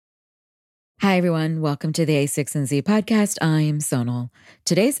Hi, everyone. Welcome to the A6Z podcast. I'm Sonal.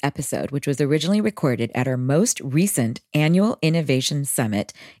 Today's episode, which was originally recorded at our most recent annual Innovation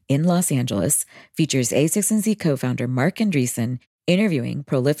Summit in Los Angeles, features A6Z co-founder Marc Andreessen interviewing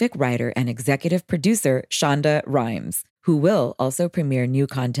prolific writer and executive producer Shonda Rhimes, who will also premiere new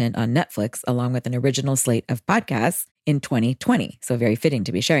content on Netflix along with an original slate of podcasts in 2020. So very fitting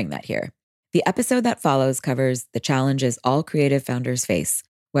to be sharing that here. The episode that follows covers the challenges all creative founders face,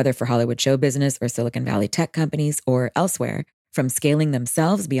 whether for Hollywood show business or Silicon Valley tech companies or elsewhere, from scaling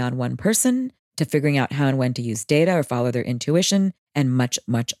themselves beyond one person to figuring out how and when to use data or follow their intuition, and much,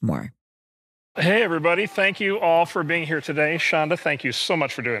 much more. Hey, everybody. Thank you all for being here today. Shonda, thank you so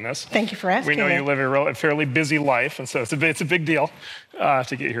much for doing this. Thank you for asking me. We know you live a fairly busy life, and so it's a big deal to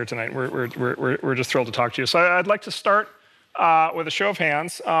get you here tonight. We're just thrilled to talk to you. So I'd like to start with a show of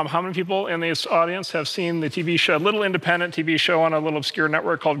hands. How many people in this audience have seen the TV show, a little independent TV show on a little obscure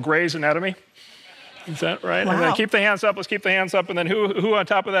network called Grey's Anatomy? Is that right? Wow. And then keep the hands up. Let's keep the hands up. And then who on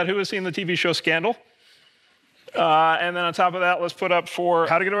top of that, who has seen the TV show Scandal? And then on top of that, let's put up for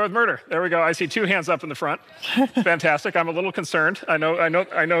How to Get Away with Murder. There we go. I see two hands up in the front. Fantastic. I'm a little concerned. I know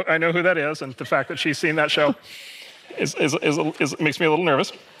who that is, and the fact that she's seen that show makes me a little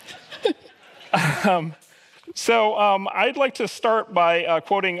nervous. So I'd like to start by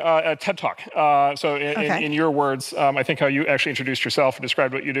quoting a TED Talk. In your words, I think how you actually introduced yourself and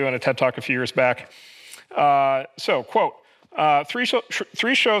described what you do in a TED Talk a few years back. Quote,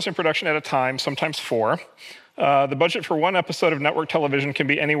 three shows in production at a time, sometimes four. The budget for one episode of network television can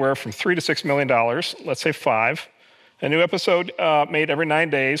be anywhere from $3 to $6 million, let's say 5. A new episode made every 9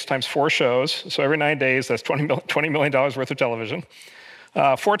 days times 4 shows. So every 9 days, that's $20 million worth of television.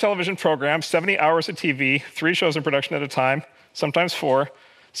 4 television programs, 70 hours of TV, 3 shows in production at a time, sometimes 4,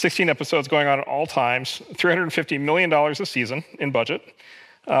 16 episodes going on at all times, $350 million a season in budget.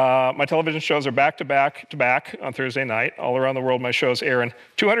 My television shows are back to back on Thursday night. All around the world, my shows air in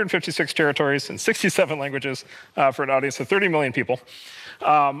 256 territories and 67 languages for an audience of 30 million people.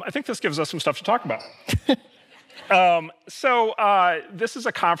 I think this gives us some stuff to talk about. This is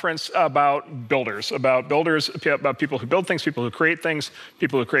a conference about builders, about people who build things, people who create things,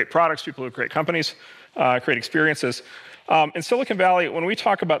 people who create products, people who create companies, create experiences. In Silicon Valley, when we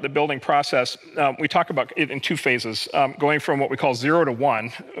talk about the building process, we talk about it in 2 phases, going from what we call 0 to 1,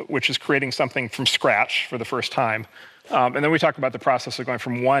 which is creating something from scratch for the first time. And then we talk about the process of going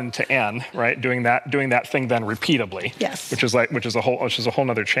from 1 to N, right? Doing that thing then repeatedly. Yes. Which is a whole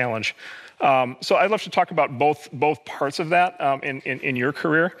nother challenge. So I'd love to talk about both parts of that in your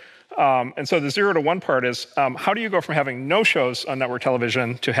career. And so the 0 to 1 part is how do you go from having no shows on network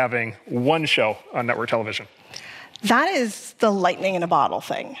television to having 1 show on network television? That is the lightning in a bottle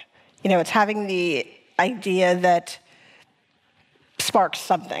thing. It's having the idea that sparks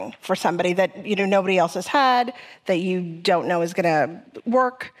something for somebody that nobody else has had, that you don't know is going to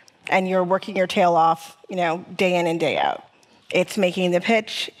work, and you're working your tail off, day in and day out. It's making the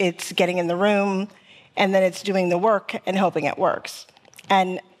pitch, it's getting in the room, and then it's doing the work and hoping it works.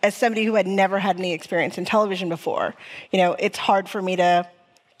 And as somebody who had never had any experience in television before, it's hard for me to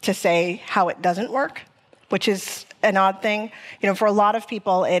say how it doesn't work, which is an odd thing. For a lot of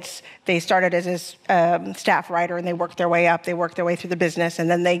people, they started as a staff writer and they work their way up, they work their way through the business, and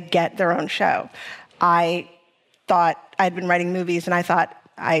then they get their own show. I thought I'd been writing movies, and I thought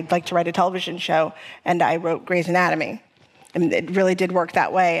I'd like to write a television show, and I wrote Grey's Anatomy. And it really did work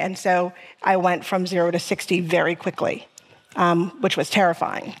that way. And so I went from 0 to 60 very quickly, which was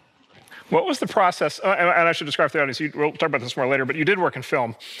terrifying. What was the process? And I should describe to the audience, we'll talk about this more later, but you did work in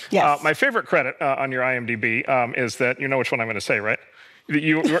film. Yes. My favorite credit on your IMDb is that, you know which one I'm going to say, right?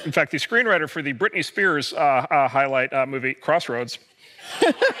 You were, in fact, the screenwriter for the Britney Spears highlight movie, Crossroads.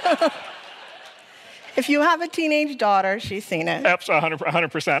 If you have a teenage daughter, she's seen it. Absolutely,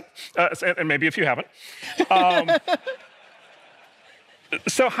 100%. And maybe if you haven't.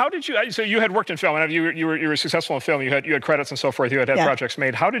 So how did you? So you had worked in film, and you were successful in film. You had credits and so forth. You had projects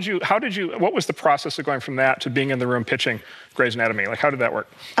made. How did you? What was the process of going from that to being in the room pitching Grey's Anatomy? Like, how did that work?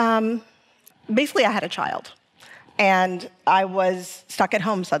 Basically, I had a child, and I was stuck at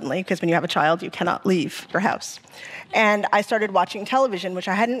home suddenly because when you have a child, you cannot leave your house. And I started watching television, which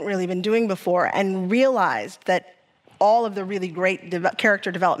I hadn't really been doing before, and realized that all of the really great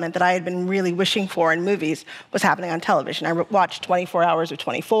character development that I had been really wishing for in movies was happening on television. I watched 24 hours of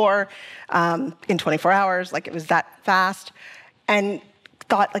 24 in 24 hours, like it was that fast, and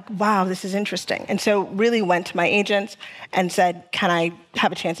thought, like, wow, this is interesting. And so really went to my agent and said, can I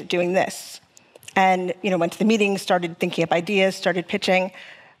have a chance at doing this? And went to the meetings, started thinking up ideas, started pitching.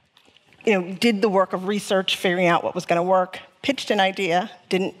 did the work of research, figuring out what was going to work, pitched an idea,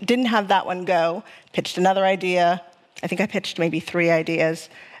 didn't have that one go, pitched another idea. I think I pitched maybe 3 ideas,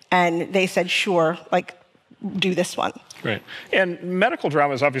 and they said, sure, do this one. Right. And medical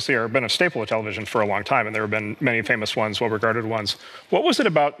dramas obviously have been a staple of television for a long time, and there have been many famous ones, well-regarded ones. What was it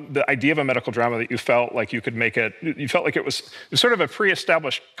about the idea of a medical drama that you felt like you could make it, you felt like it was sort of a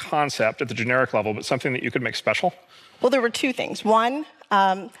pre-established concept at the generic level, but something that you could make special? Well, there were 2 things. One,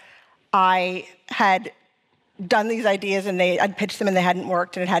 I had done these ideas, and I'd pitched them, and they hadn't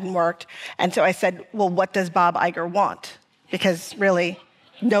worked, and it hadn't worked. And so I said, well, what does Bob Iger want? Because really,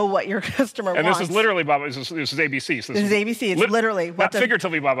 know what your customer wants. And this is literally Bob. This is ABC. So this is ABC. It's literally not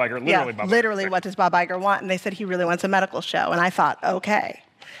figuratively Bob Iger. Literally Bob Iger. Literally, what does Bob Iger want? And they said he really wants a medical show. And I thought, okay.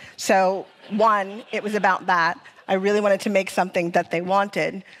 So 1, it was about that. I really wanted to make something that they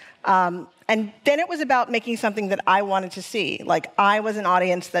wanted. And then it was about making something that I wanted to see. I was an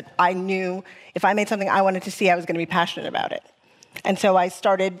audience that I knew if I made something I wanted to see, I was going to be passionate about it. And so I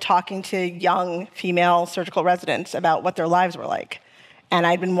started talking to young female surgical residents about what their lives were like. And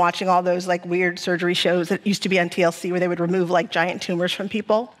I'd been watching all those weird surgery shows that used to be on TLC where they would remove giant tumors from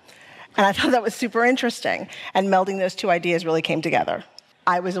people. And I thought that was super interesting. And melding those 2 ideas really came together.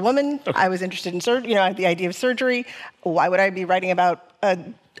 I was a woman. Okay. I was interested in surgery, the idea of surgery. Why would I be writing about a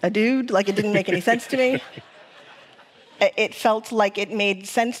dude? It didn't make any sense to me. It felt like it made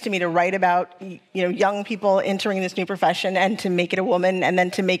sense to me to write about, young people entering this new profession and to make it a woman and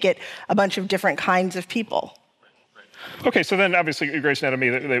then to make it a bunch of different kinds of people. Okay, so then obviously Grey's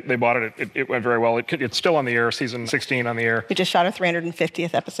Anatomy, they bought it. It went very well. It's still on the air, season 16 on the air. We just shot a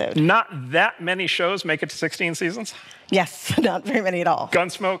 350th episode. Not that many shows make it to 16 seasons? Yes, not very many at all.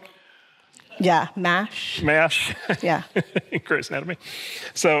 Gunsmoke? Yeah, MASH. Yeah. Grey's Anatomy.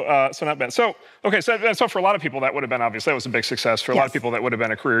 So not bad. So for a lot of people, that would have been that was a big success. For a lot of people, that would have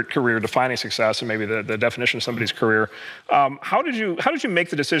been a career-defining success, and maybe the definition of somebody's career. How did you make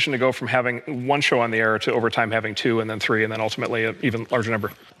the decision to go from having 1 show on the air to over time having 2, and then 3, and then ultimately an even larger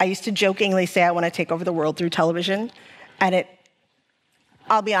number? I used to jokingly say I want to take over the world through television, and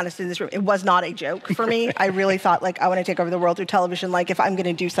I'll be honest, in this room, it was not a joke for me. I really thought, I want to take over the world through television. If I'm going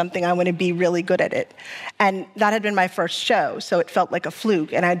to do something, I want to be really good at it. And that had been my first show, so it felt like a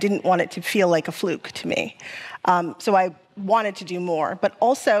fluke, and I didn't want it to feel like a fluke to me. So I wanted to do more. But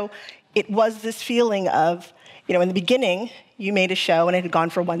also, it was this feeling of, in the beginning, you made a show, and it had gone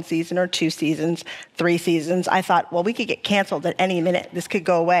for 1 season or 2 seasons, 3 seasons. I thought, well, we could get canceled at any minute. This could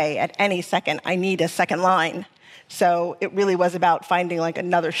go away at any second. I need a second line. So it really was about finding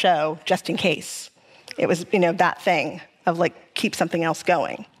another show just in case. It was, that thing of keep something else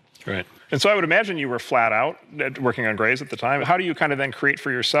going. Right. And so I would imagine you were flat out working on Grey's at the time. How do you kind of then create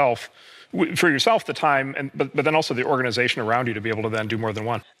for yourself the time, but then also the organization around you to be able to then do more than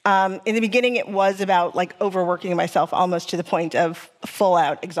 1? In the beginning, it was about overworking myself almost to the point of full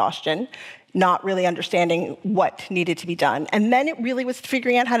out exhaustion, not really understanding what needed to be done. And then it really was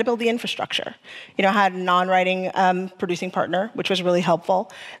figuring out how to build the infrastructure. I had a non-writing producing partner, which was really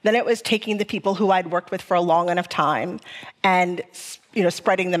helpful. Then it was taking the people who I'd worked with for a long enough time and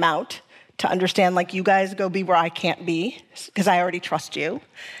spreading them out to understand, you guys go be where I can't be, because I already trust you.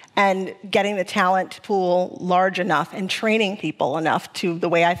 And getting the talent pool large enough and training people enough to the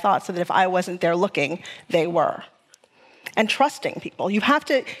way I thought, so that if I wasn't there looking, they were. And trusting people. You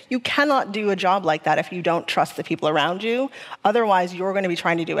cannot do a job like that if you don't trust the people around you. Otherwise, you're going to be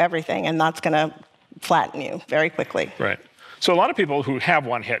trying to do everything, and that's going to flatten you very quickly. Right. So a lot of people who have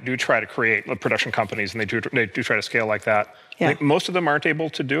 1 hit do try to create production companies, and they do try to scale like that. Yeah. I think most of them aren't able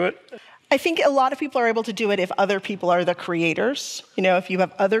to do it. I think a lot of people are able to do it if other people are the creators. If you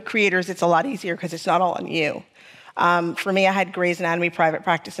have other creators, it's a lot easier because it's not all on you. For me, I had Grey's Anatomy, Private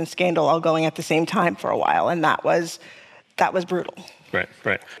Practice, and Scandal all going at the same time for a while, and that was brutal. Right.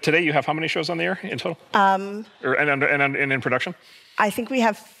 Today, you have how many shows on the air in total? And in production? I think we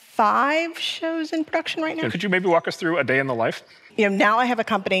have 5 shows in production right now. Could you maybe walk us through a day in the life? Now I have a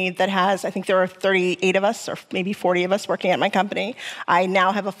company that has, I think there are 38 of us, or maybe 40 of us working at my company. I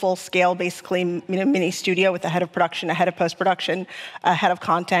now have a full-scale, basically, mini studio with a head of production, a head of post-production, a head of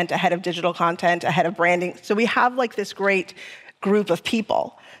content, a head of digital content, a head of branding. So we have this great group of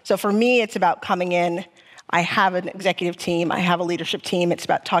people. So for me, it's about coming in. I have an executive team. I have a leadership team. It's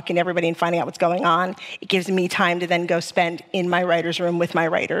about talking to everybody and finding out what's going on. It gives me time to then go spend in my writer's room with my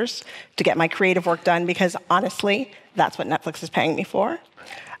writers to get my creative work done, because honestly, that's what Netflix is paying me for.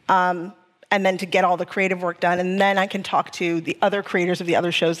 And then to get all the creative work done. And then I can talk to the other creators of the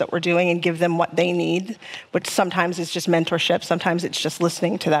other shows that we're doing and give them what they need, which sometimes is just mentorship. Sometimes it's just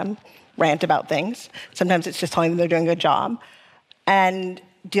listening to them rant about things. Sometimes it's just telling them they're doing a good job. And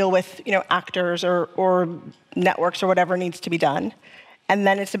deal with, actors or networks or whatever needs to be done. And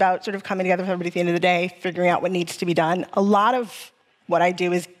then it's about sort of coming together with everybody at the end of the day, figuring out what needs to be done. A lot of what I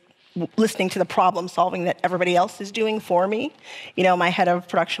do is listening to the problem solving that everybody else is doing for me. My head of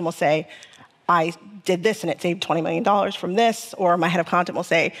production will say, I did this and it saved $20 million from this. Or my head of content will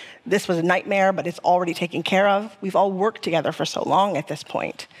say, this was a nightmare, but it's already taken care of. We've all worked together for so long at this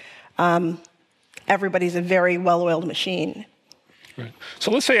point. Everybody's a very well-oiled machine. Right.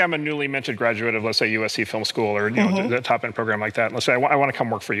 So let's say I'm a newly minted graduate of, let's say, USC Film School or a top-end program like that. Let's say I want to come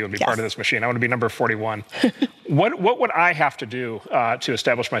work for you and be part of this machine. I want to be number 41. What would I have to do to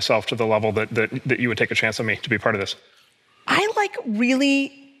establish myself to the level that you would take a chance on me to be part of this? I like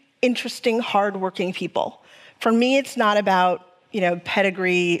really interesting, hardworking people. For me, it's not about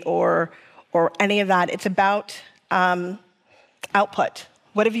pedigree or any of that. It's about output.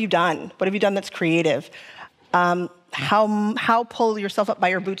 What have you done? What have you done that's creative? How pull yourself up by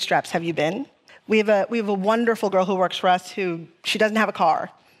your bootstraps have you been? We have a wonderful girl who works for us who she doesn't have a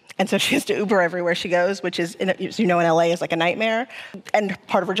car. And so she has to Uber everywhere she goes, which is, in LA is like a nightmare. And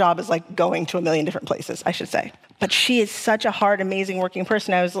part of her job is like going to a million different places, I should say. But she is such a hard, amazing working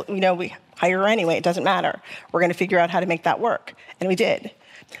person. We hire her anyway, it doesn't matter. We're going to figure out how to make that work. And we did.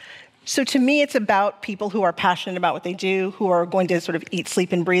 So to me, it's about people who are passionate about what they do, who are going to sort of eat,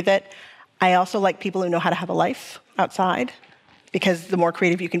 sleep, and breathe it. I also like people who know how to have a life outside, because the more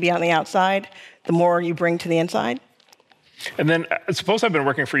creative you can be on the outside, the more you bring to the inside. And then suppose I've been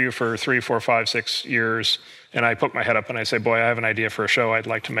working for you for 3, 4, 5, 6 years, and I poke my head up and I say, boy, I have an idea for a show I'd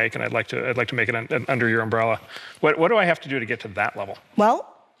like to make, and I'd like to make it under your umbrella. What do I have to do to get to that level? Well,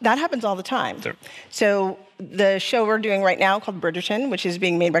 that happens all the time. Sure. So the show we're doing right now called Bridgerton, which is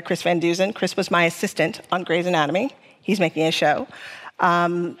being made by Chris Van Dusen. Chris was my assistant on Grey's Anatomy. He's making a show.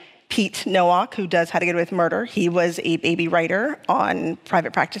 Pete Nowak, who does How to Get Away with Murder, he was a baby writer on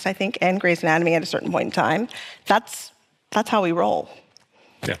Private Practice, I think, and Grey's Anatomy at a certain point in time. That's how we roll.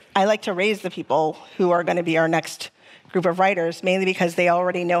 Yeah. I like to raise the people who are going to be our next group of writers, mainly because they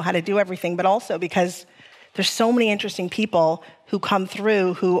already know how to do everything, but also because there's so many interesting people who come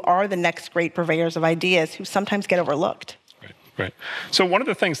through who are the next great purveyors of ideas who sometimes get overlooked. Right. So one of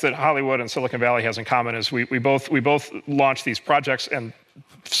the things that Hollywood and Silicon Valley has in common is we both launch these projects, and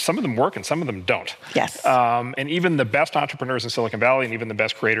some of them work and some of them don't. Yes. And even the best entrepreneurs in Silicon Valley and even the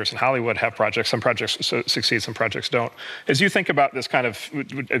best creators in Hollywood have projects. Some projects succeed, some projects don't. As you think about this kind of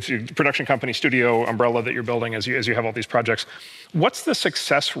production company, studio umbrella that you're building, as you have all these projects, what's the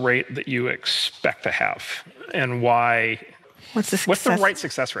success rate that you expect to have, and why? What's the right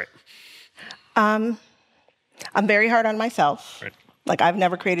success rate? I'm very hard on myself. Right. Like, I've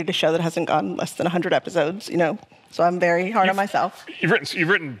never created a show that hasn't gone less than 100 episodes, So I'm very hard on myself. You've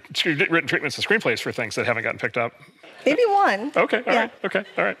written treatments and screenplays for things that haven't gotten picked up. Maybe one. Okay, all right. Okay,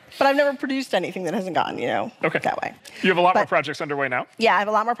 all right. But I've never produced anything that hasn't gone, that way. You have a lot more projects underway now? Yeah, I have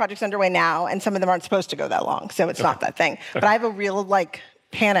a lot more projects underway now, and some of them aren't supposed to go that long, so it's not that thing. Okay. But I have a real,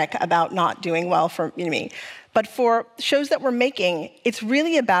 panic about not doing well for me. But for shows that we're making, it's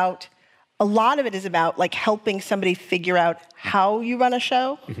really about, a lot of it is about, helping somebody figure out how you run a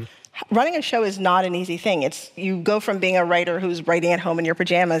show. Mm-hmm. Running a show is not an easy thing. You go from being a writer who's writing at home in your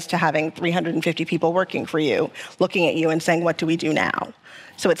pajamas to having 350 people working for you, looking at you and saying, what do we do now?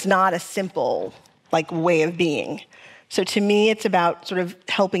 So it's not a simple, way of being. So to me, it's about sort of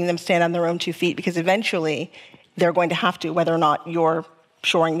helping them stand on their own 2 feet, because eventually they're going to have to, whether or not you're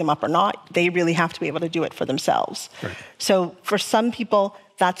shoring them up or not, they really have to be able to do it for themselves. Right. So for some people,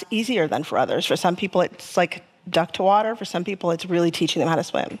 that's easier than for others. For some people, it's like duck to water. For some people, it's really teaching them how to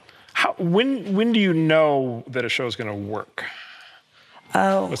swim. When do you know that a show is going to work?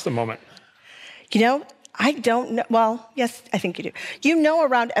 Oh. What's the moment? I don't know. Well, yes, I think you do.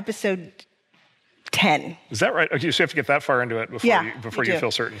 Around episode 10. Is that right? Okay, so you have to get that far into it before you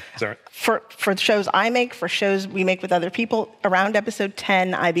feel certain. Is that right? For shows I make, for shows we make with other people, around episode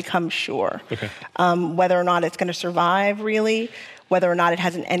 10, I become sure. Okay. Whether or not it's going to survive, really, whether or not it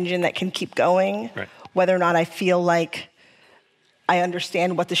has an engine that can keep going, right. Whether or not I feel like I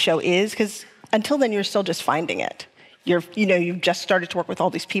understand what the show is, because until then, you're still just finding it. You've just started to work with all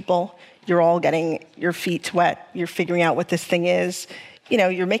these people. You're all getting your feet wet. You're figuring out what this thing is.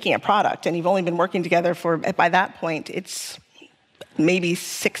 You're making a product, and you've only been working together for, by that point, it's maybe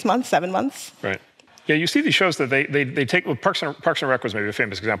 6 months, 7 months. Right. Yeah, you see these shows that they take, well, Parks and Rec was maybe a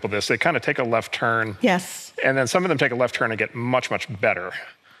famous example of this. They kind of take a left turn. Yes. And then some of them take a left turn and get much, much better.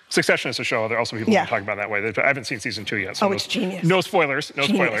 Succession is a show. There are also people who talk about it that way. I haven't seen season 2 yet. So it's genius. No spoilers. No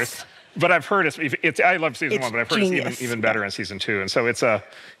genius. spoilers. But I've heard it's I love season 1, but I've heard it's even better in season 2. And so it's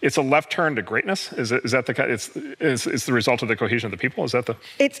a left turn to greatness. Is that it's the result of the cohesion of the people? Is that the?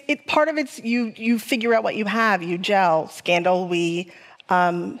 It's part of it's you figure out what you have, you gel. Scandal,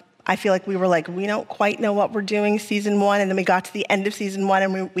 I feel like we were like, we don't quite know what we're doing season 1, and then we got to the end of season 1,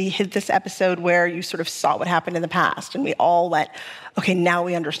 and we hit this episode where you sort of saw what happened in the past, and we all went, okay, now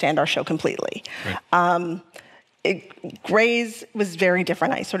we understand our show completely. Right. Grey's was very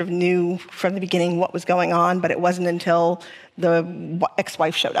different. I sort of knew from the beginning what was going on, but it wasn't until the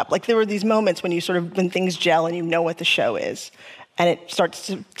ex-wife showed up. Like there were these moments when when things gel and you know what the show is, and it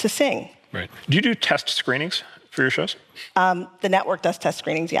starts to sing. Right. Do you do test screenings for your shows? The network does test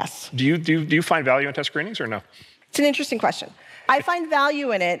screenings, yes. Do you find value in test screenings or no? It's an interesting question. I find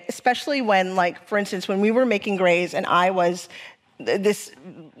value in it, especially when, like, for instance, when we were making Grey's and I was this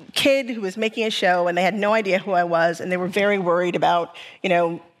kid who was making a show and they had no idea who I was and they were very worried about,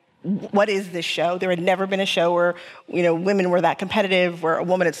 what is this show? There had never been a show where, women were that competitive, where a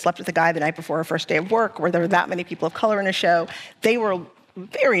woman had slept with a guy the night before her first day of work, where there were that many people of color in a show. They were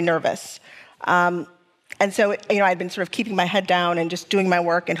very nervous. And so, I'd been sort of keeping my head down and just doing my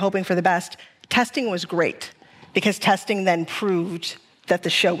work and hoping for the best. Testing was great because testing then proved that the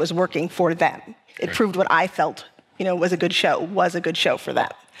show was working for them. It proved what I felt, was a good show for them.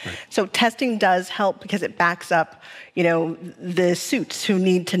 Right. So testing does help because it backs up, the suits who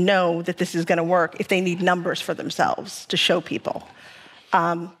need to know that this is going to work if they need numbers for themselves to show people.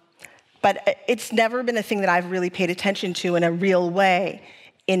 But it's never been a thing that I've really paid attention to in a real way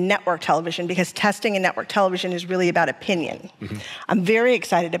in network television, because testing in network television is really about opinion. Mm-hmm. I'm very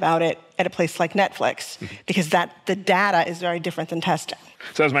excited about it at a place like Netflix, because the data is very different than testing.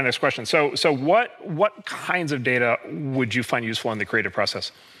 So that's my next question. So what kinds of data would you find useful in the creative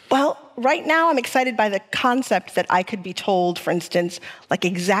process? Well, right now I'm excited by the concept that I could be told, for instance, like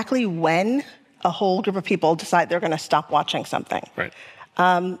exactly when a whole group of people decide they're going to stop watching something. Right.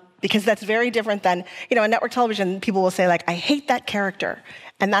 Because that's very different than, in network television, people will say, like, I hate that character.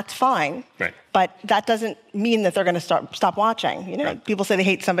 And that's fine. Right. But that doesn't mean that they're going to stop watching. Right. People say they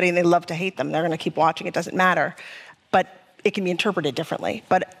hate somebody and they love to hate them. They're going to keep watching. It doesn't matter. But it can be interpreted differently.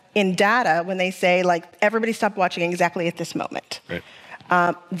 But in data, when they say, like, everybody stop watching exactly at this moment,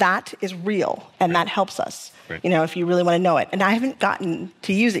 that is real. And that helps us, if you really want to know it. And I haven't gotten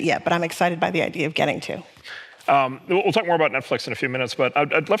to use it yet, but I'm excited by the idea of getting to. We'll talk more about Netflix in a few minutes, but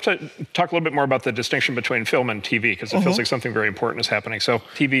I'd love to talk a little bit more about the distinction between film and TV, because it feels like something very important is happening. So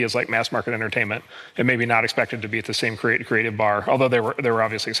TV is like mass market entertainment. It may be not expected to be at the same creative bar, although there were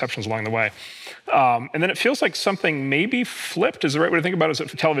obviously exceptions along the way. And then it feels like something maybe flipped is the right way to think about it, is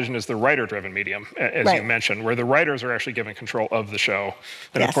that television is the writer-driven medium, as you mentioned, where the writers are actually given control of the show.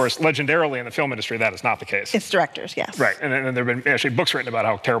 And of course, legendarily in the film industry, that is not the case. It's directors, yes. Right, and there have been actually books written about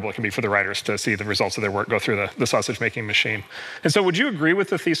how terrible it can be for the writers to see the results of their work go through the sausage-making machine. And so would you agree with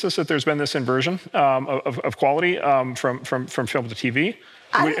the thesis that there's been this inversion of quality from film to TV?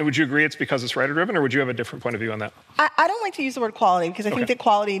 Would you agree it's because it's writer-driven, or would you have a different point of view on that? I don't like to use the word quality, because I think that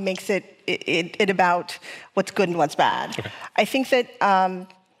quality makes it about what's good and what's bad. Okay. I think that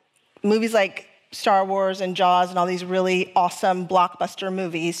movies like Star Wars and Jaws and all these really awesome blockbuster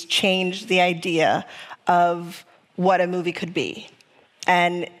movies changed the idea of what a movie could be.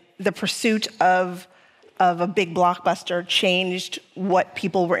 And the pursuit of a big blockbuster changed what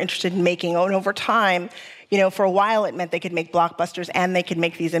people were interested in making. And over time, for a while it meant they could make blockbusters and they could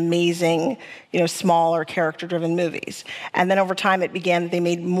make these amazing, smaller character-driven movies. And then over time it began that they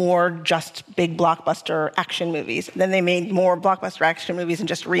made more just big blockbuster action movies. Then they made more blockbuster action movies and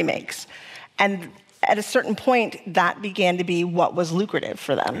just remakes. And at a certain point, that began to be what was lucrative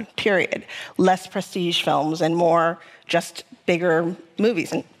for them, period. Less prestige films and more just bigger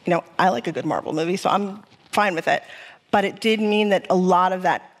movies. And, I like a good Marvel movie, so I'm fine with it. But it did mean that a lot of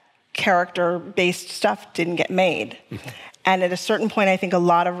that character-based stuff didn't get made. Mm-hmm. And at a certain point, I think a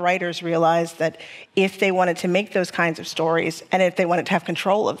lot of writers realized that if they wanted to make those kinds of stories, and if they wanted to have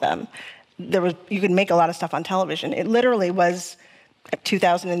control of them, you could make a lot of stuff on television. It literally was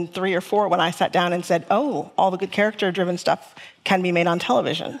 2003 or 4 when I sat down and said, oh, all the good character-driven stuff can be made on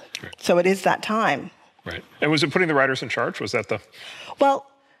television. Right. So it is that time. Right. And was it putting the writers in charge? Was that the... Well,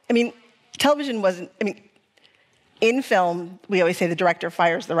 television wasn't... In film, we always say the director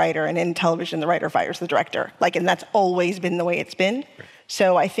fires the writer, and in television, the writer fires the director. And that's always been the way it's been. Right.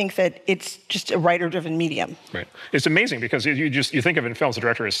 So I think that it's just a writer-driven medium. Right. It's amazing because you think of in films, the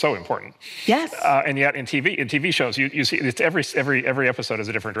director is so important. Yes. And yet in TV shows, you see it's every episode is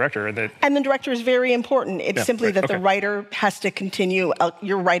a different director. And the director is very important. It's simply that the writer has to continue.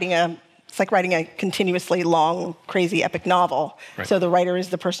 You're writing a It's like writing a continuously long, crazy, epic novel. Right. So the writer is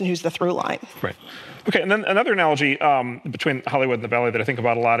the person who's the through line. Right. Okay, and then another analogy between Hollywood and the Valley that I think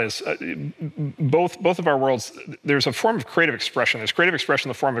about a lot is both of our worlds, there's a form of creative expression. There's creative expression in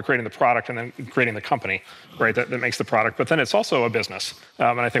the form of creating the product and then creating the company, right, that makes the product. But then it's also a business.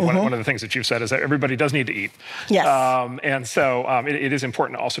 And I think one of the things that you've said is that everybody does need to eat. Yes. And so it is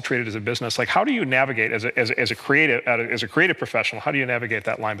important to also treat it as a business. Like, how do you navigate as a creative professional, how do you navigate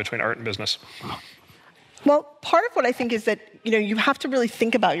that line between art and business? Well, part of what I think is that, you have to really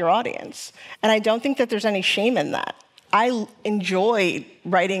think about your audience. And I don't think that there's any shame in that. I enjoy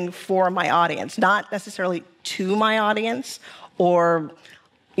writing for my audience, not necessarily to my audience or,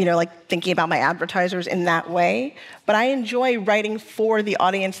 like thinking about my advertisers in that way. But I enjoy writing for the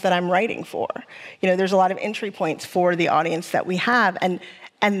audience that I'm writing for. There's a lot of entry points for the audience that we have, and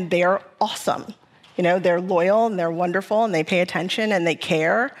they're awesome. They're loyal and they're wonderful and they pay attention and they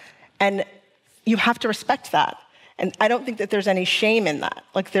care. And you have to respect that. And I don't think that there's any shame in that.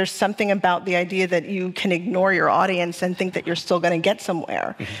 Like, there's something about the idea that you can ignore your audience and think that you're still going to get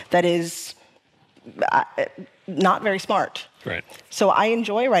somewhere that is not very smart. Right. So I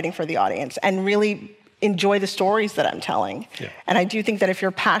enjoy writing for the audience and really enjoy the stories that I'm telling. Yeah. And I do think that if you're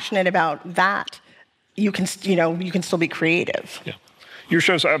passionate about that, you can still be creative. Yeah. Your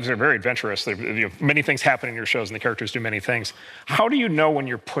shows obviously are very adventurous. Many things happen in your shows, and the characters do many things. How do you know when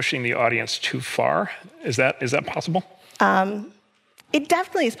you're pushing the audience too far? Is that possible? It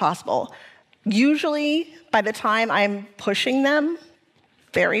definitely is possible. Usually, by the time I'm pushing them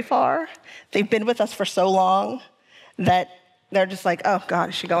very far, they've been with us for so long that they're just like, oh God,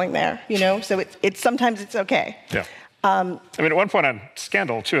 is she going there? So sometimes it's okay. Yeah. At one point on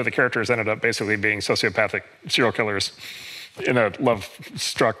Scandal, two of the characters ended up basically being sociopathic serial killers in a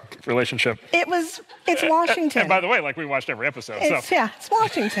love-struck relationship. It's Washington. And by the way, we watched every episode. It's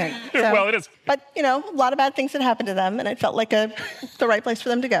Washington. So, well, it is. But, a lot of bad things had happened to them, and it felt like the right place for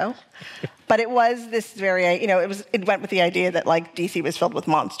them to go. But it was this very, it went with the idea that, DC was filled with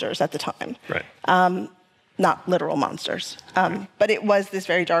monsters at the time. Right. Not literal monsters. But it was this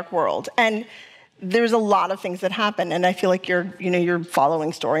very dark world. And there's a lot of things that happen, and I feel like you're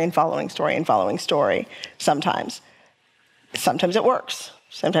following story and following story and following story sometimes. Sometimes it works.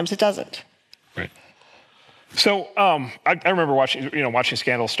 Sometimes it doesn't. Right. So I remember watching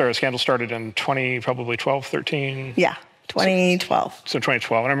Scandal start. Scandal started in 2012, 13. Yeah, 2012. So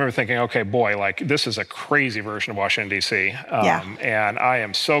 2012, and I remember thinking, okay, boy, this is a crazy version of Washington D.C. And I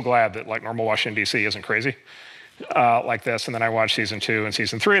am so glad that normal Washington D.C. isn't crazy like this. And then I watched season 2 and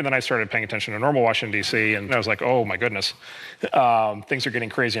season 3, and then I started paying attention to normal Washington D.C. and I was like, oh my goodness, things are getting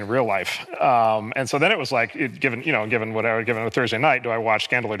crazy in real life. And so then it was given a Thursday night, do I watch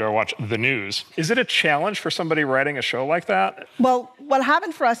Scandal or do I watch the news? Is it a challenge for somebody writing a show like that? Well, what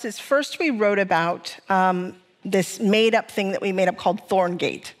happened for us is first we wrote about this made-up thing that we made up called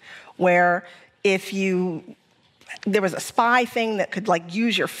Thorngate, where there was a spy thing that could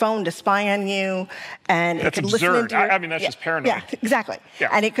use your phone to spy on you, and that's it could absurd. listen into your, that's just paranoid. Yeah, exactly. Yeah.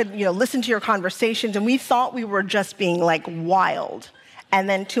 And it could listen to your conversations, and we thought we were just being wild, and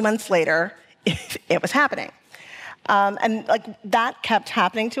then 2 months later, it was happening, and that kept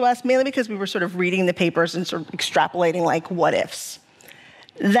happening to us mainly because we were sort of reading the papers and sort of extrapolating what ifs.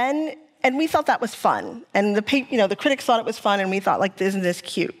 And we thought that was fun, and the critics thought it was fun, and we thought isn't this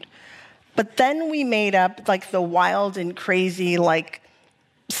cute? But then we made up the wild and crazy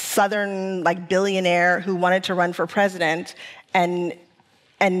Southern billionaire who wanted to run for president and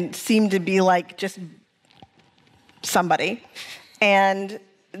seemed to be just somebody. And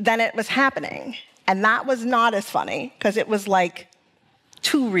then it was happening. And that was not as funny because it was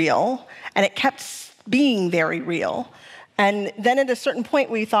too real, and it kept being very real. And then at a certain point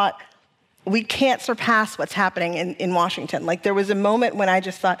we thought, we can't surpass what's happening in Washington. There was a moment when I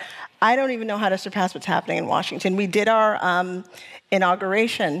just thought, I don't even know how to surpass what's happening in Washington. We did our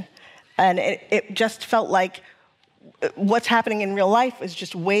inauguration, and it just felt like what's happening in real life is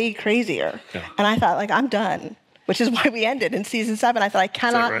just way crazier. Yeah. And I thought, I'm done, which is why we ended in season 7. I thought, I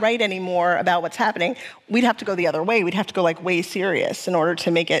cannot write anymore about what's happening. We'd have to go the other way. We'd have to go way serious in order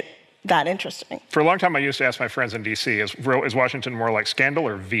to make it that interesting. For a long time, I used to ask my friends in D.C., is Washington more like Scandal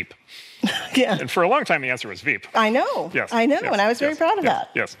or Veep? Yeah. And for a long time, the answer was Veep. I know. Yes. I know, yes. and I was very proud of that.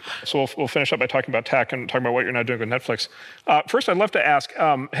 Yes. So we'll finish up by talking about tech and talking about what you're now doing with Netflix. First, I'd love to ask,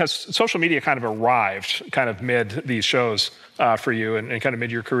 has social media kind of arrived mid these shows for you and kind of mid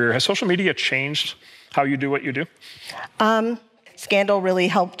your career? Has social media changed how you do what you do? Scandal really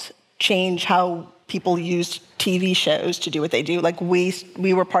helped change how people used TV shows to do what they do. Like we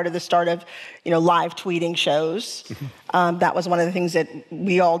were part of the start of, live tweeting shows. That was one of the things that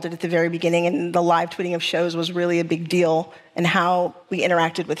we all did at the very beginning, and the live tweeting of shows was really a big deal in how we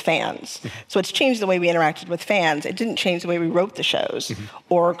interacted with fans. So it's changed the way we interacted with fans. It didn't change the way we wrote the shows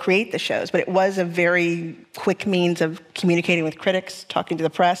or create the shows, but it was a very quick means of communicating with critics, talking to the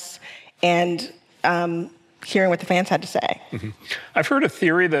press, and hearing what the fans had to say. I've heard a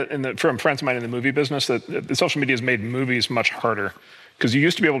theory that from friends of mine in the movie business that the social media has made movies much harder, because you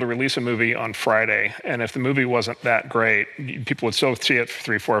used to be able to release a movie on Friday, and if the movie wasn't that great, people would still see it for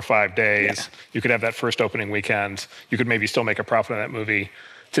 3, 4, or 5 days. Yeah. You could have that first opening weekend. You could maybe still make a profit on that movie.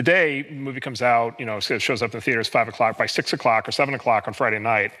 Today, the movie comes out, it shows up in the theaters 5 o'clock. By 6 o'clock or 7 o'clock on Friday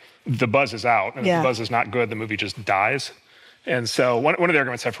night, the buzz is out. And if the buzz is not good, the movie just dies. And so one of the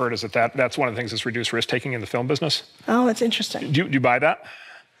arguments I've heard is that's one of the things that's reduced risk-taking in the film business. Oh, that's interesting. Do you buy that?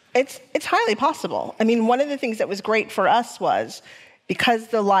 It's highly possible. I mean, one of the things that was great for us was because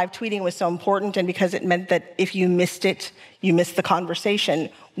the live tweeting was so important, and because it meant that if you missed it, you missed the conversation,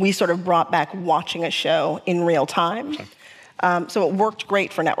 we sort of brought back watching a show in real time. Okay. So it worked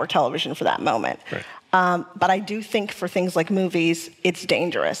great for network television for that moment. Right. But I do think for things like movies, it's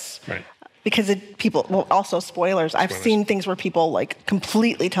dangerous. Right. Because also spoilers. I've seen things where people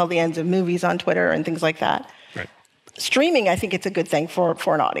completely tell the ends of movies on Twitter and things like that. Right. Streaming, I think it's a good thing for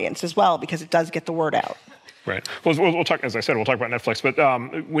an audience as well, because it does get the word out. Right. Well, we'll talk, as I said, we'll talk about Netflix.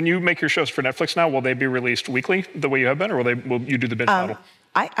 But when you make your shows for Netflix now, will they be released weekly the way you have been, or will you do the binge model?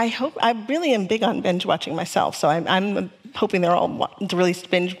 I hope. I really am big on binge watching myself, so I'm hoping they're all released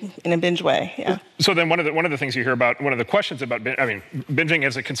binge in a binge way. Yeah. So then one of the things you hear about, one of the questions about, binging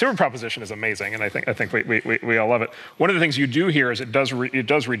as a consumer proposition is amazing, and I think we all love it. One of the things you do here is it does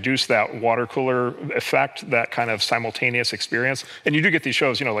reduce that water cooler effect, that kind of simultaneous experience, and you do get these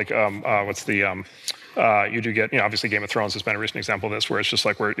shows, you do get, obviously Game of Thrones has been a recent example of this, where it's just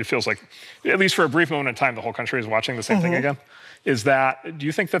where it feels like, at least for a brief moment in time, the whole country is watching the same thing again. Do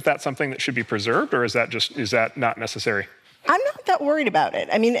you think that that's something that should be preserved, or is that not necessary? I'm not that worried about it.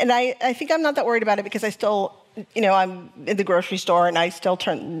 I mean, and I think I'm not that worried about it because I still, I'm in the grocery store and I still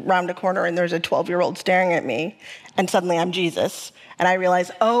turn around a corner and there's a 12-year-old staring at me, and suddenly I'm Jesus. And I realize,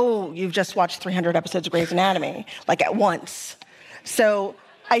 oh, you've just watched 300 episodes of Grey's Anatomy, at once. So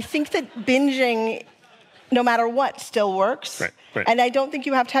I think that binging, no matter what, still works. Right. And I don't think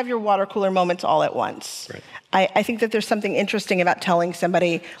you have to have your water cooler moments all at once. Right. I think that there's something interesting about telling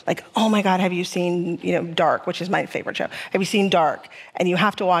somebody, oh my God, have you seen, Dark, which is my favorite show. Have you seen Dark? And you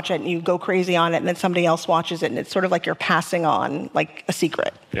have to watch it and you go crazy on it, and then somebody else watches it, and it's sort of like you're passing on a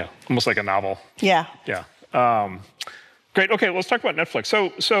secret. Yeah, almost like a novel. Yeah. Yeah. Great. Okay, let's talk about Netflix.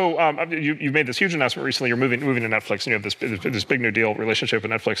 So you made this huge announcement recently. You're moving to Netflix, and you have this big new deal relationship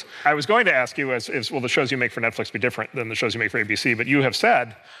with Netflix. I was going to ask you, will the shows you make for Netflix be different than the shows you make for ABC? But you have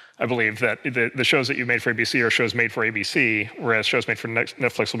said, I believe, that the shows that you made for ABC are shows made for ABC, whereas shows made for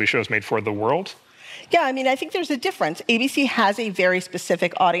Netflix will be shows made for the world. Yeah, I think there's a difference. ABC has a very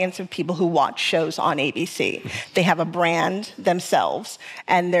specific audience of people who watch shows on ABC. They have a brand themselves,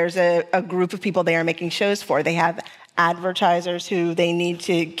 and there's a group of people they are making shows for. They have advertisers who they need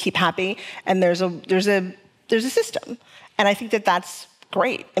to keep happy, and there's a system. And I think that that's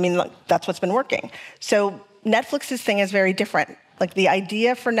great. That's what's been working. So Netflix's thing is very different. The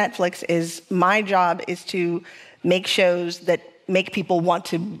idea for Netflix is, my job is to make shows that make people want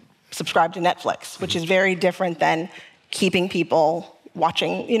to subscribe to Netflix, which is very different than keeping people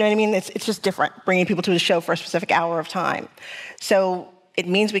watching. You know what I mean? It's just different, bringing people to a show for a specific hour of time. So it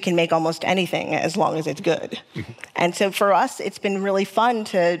means we can make almost anything as long as it's good. And so for us, it's been really fun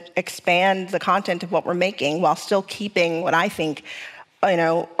to expand the content of what we're making while still keeping what I think,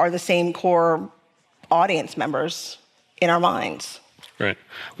 are the same core audience members in our minds. Right.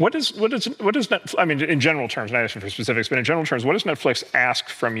 What does Netflix, in general terms, not asking for specifics, but in general terms, what does Netflix ask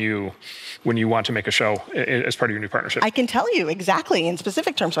from you when you want to make a show as part of your new partnership? I can tell you exactly in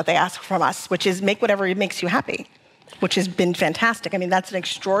specific terms what they ask from us, which is make whatever makes you happy, which has been fantastic. That's an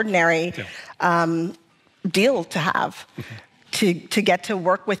extraordinary deal to have, to get to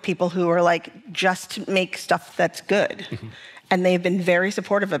work with people who are just make stuff that's good. And they've been very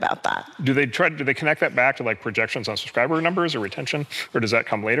supportive about that. Do they connect that back to projections on subscriber numbers or retention, or does that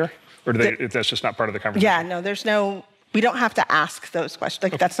come later? Or that's just not part of the conversation? Yeah, no, we don't have to ask those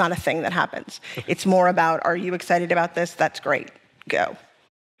questions. That's not a thing that happens. It's more about, are you excited about this? That's great, go.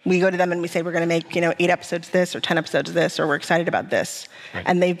 We go to them and we say, we're going to make 8 episodes of this or 10 episodes of this, or we're excited about this. Right.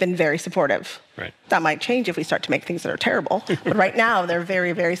 And they've been very supportive. Right. That might change if we start to make things that are terrible. But right now, they're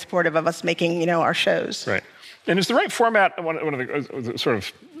very, very supportive of us making our shows. Right. And is the right format one of the sort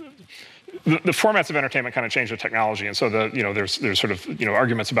of the formats of entertainment kind of change with technology, and so there's sort of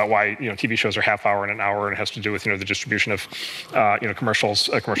arguments about why TV shows are half hour and an hour, and it has to do with the distribution of commercials,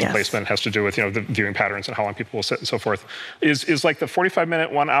 commercial placement has to do with the viewing patterns and how long people will sit and so forth. Is like the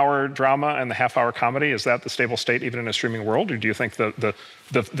 45-minute, 1 hour drama and the half hour comedy, is that the stable state even in a streaming world, or do you think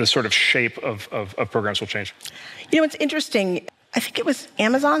the sort of shape of programs will change? It's interesting. I think it was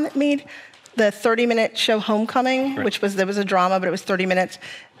Amazon that made the 30-minute show Homecoming, right. There was a drama, but it was 30 minutes,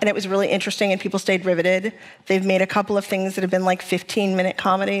 and it was really interesting, and people stayed riveted. They've made a couple of things that have been like 15-minute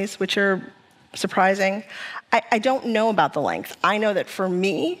comedies, which are surprising. I don't know about the length. I know that for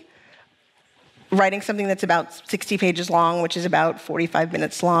me, writing something that's about 60 pages long, which is about 45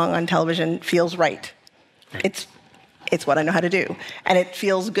 minutes long on television, feels right. It's what I know how to do, and it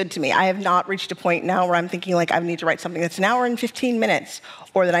feels good to me. I have not reached a point now where I'm thinking like I need to write something that's an hour and 15 minutes,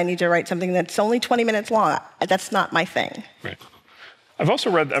 or that I need to write something that's only 20 minutes long. That's not my thing. Right. I've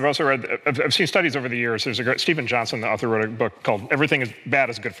seen studies over the years. There's a great, Stephen Johnson, the author, wrote a book called Everything is Bad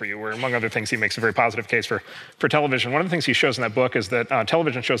is Good for You, where among other things, he makes a very positive case for television. One of the things he shows in that book is that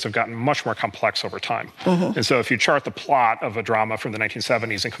television shows have gotten much more complex over time. Mm-hmm. And so if you chart the plot of a drama from the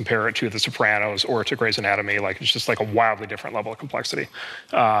 1970s and compare it to The Sopranos or to Grey's Anatomy, it's just like a wildly different level of complexity,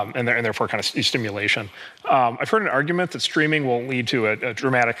 and therefore kind of stimulation. I've heard an argument that streaming will lead to a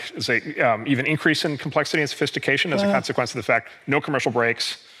dramatic, even increase in complexity and sophistication as a consequence of the fact no commercial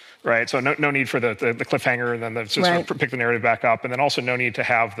breaks, right? So no need for the cliffhanger, and then sort of pick the narrative back up, and then also no need to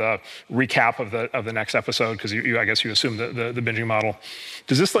have the recap of the next episode, because I guess you assume the binging model.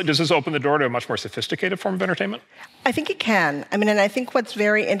 Does this open the door to a much more sophisticated form of entertainment? I think it can. And I think what's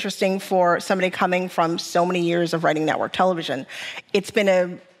very interesting for somebody coming from so many years of writing network television, it's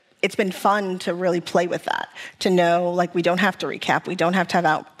been fun to really play with that, to know, we don't have to recap, we don't have to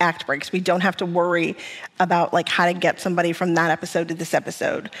have act breaks, we don't have to worry about, how to get somebody from that episode to this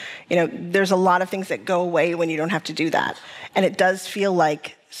episode. There's a lot of things that go away when you don't have to do that. And it does feel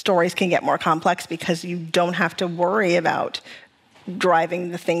like stories can get more complex because you don't have to worry about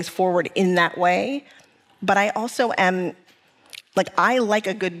driving the things forward in that way. But I also am, I like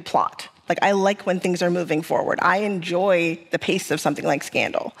a good plot. I like when things are moving forward. I enjoy the pace of something like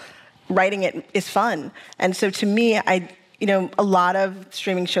Scandal. Writing it is fun. And so to me, a lot of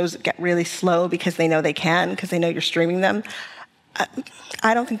streaming shows get really slow because they know they can, because they know you're streaming them.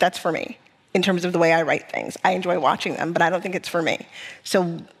 I don't think that's for me in terms of the way I write things. I enjoy watching them, but I don't think it's for me.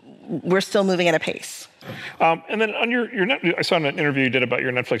 So we're still moving at a pace. And then on I saw an interview you did about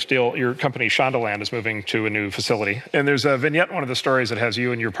your Netflix deal. Your company, Shondaland, is moving to a new facility. And there's a vignette in one of the stories that has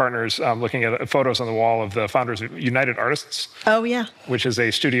you and your partners looking at photos on the wall of the founders of United Artists. Oh, yeah. Which is a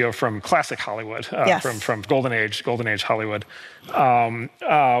studio from classic Hollywood, yes. from Golden Age Hollywood.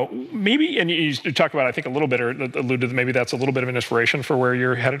 Maybe, and you talk about, I think, a little bit, or alluded that maybe that's a little bit of an inspiration for where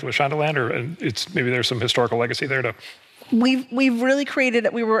you're headed with Shondaland, or maybe there's some historical legacy there to... We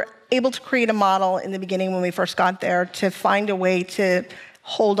were able to create a model in the beginning when we first got there to find a way to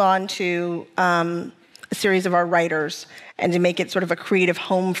hold on to a series of our writers and to make it sort of a creative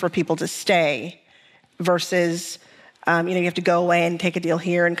home for people to stay versus, you have to go away and take a deal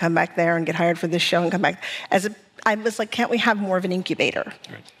here and come back there and get hired for this show and come back. I was like, can't we have more of an incubator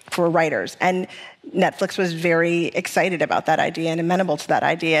for writers? And Netflix was very excited about that idea and amenable to that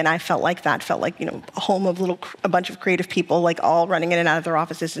idea. And I felt like a home of a bunch of creative people, all running in and out of their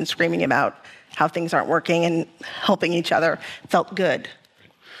offices and screaming about how things aren't working and helping each other. Felt good.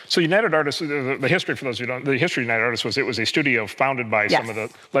 So United Artists, the history for those who don't, the history of United Artists was it was a studio founded by some of the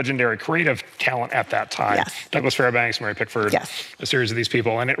legendary creative talent at that time. Yes. Douglas Fairbanks, Mary Pickford, a series of these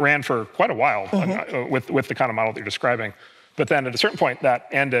people. And it ran for quite a while with the kind of model that you're describing. But then at a certain point that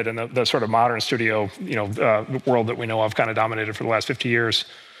ended, and the sort of modern studio, world that we know of kind of dominated for the last 50 years.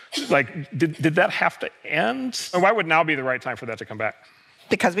 Did that have to end? Or why would now be the right time for that to come back?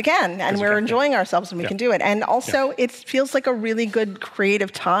 Because we can, and we're enjoying ourselves and we can do it. And also, it feels like a really good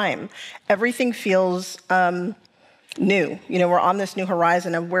creative time. Everything feels new. We're on this new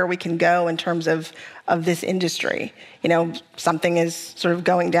horizon of where we can go in terms of this industry. Something is sort of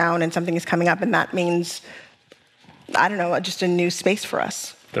going down and something is coming up, and that means, I don't know, just a new space for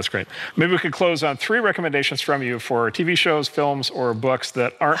us. That's great. Maybe we could close on 3 recommendations from you for TV shows, films, or books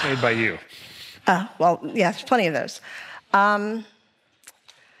that aren't made by you. Well, yeah, there's plenty of those.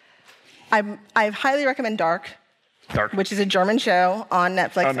 I highly recommend Dark, which is a German show on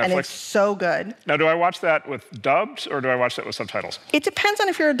Netflix, and it's so good. Now, do I watch that with dubbed, or do I watch that with subtitles? It depends on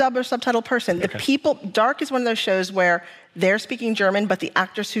if you're a dub or subtitle person. Dark is one of those shows where they're speaking German, but the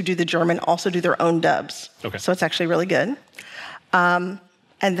actors who do the German also do their own dubs. Okay. So it's actually really good. And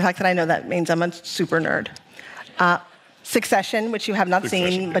the fact that I know that means I'm a super nerd. Succession, which you have not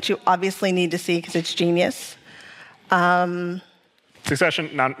seen, but you obviously need to see because it's genius.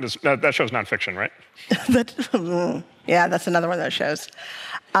 Succession, that show's nonfiction, right? Yeah, that's another one of those shows.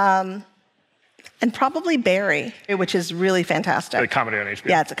 And probably Barry, which is really fantastic. A comedy on HBO.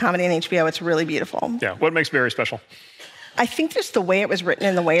 Yeah, it's a comedy on HBO. It's really beautiful. Yeah, what makes Barry special? I think just the way it was written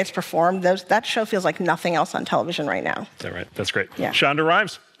and the way it's performed, that show feels like nothing else on television right now. Is that right? That's great. Yeah. Shonda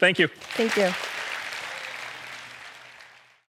Rhimes, thank you. Thank you.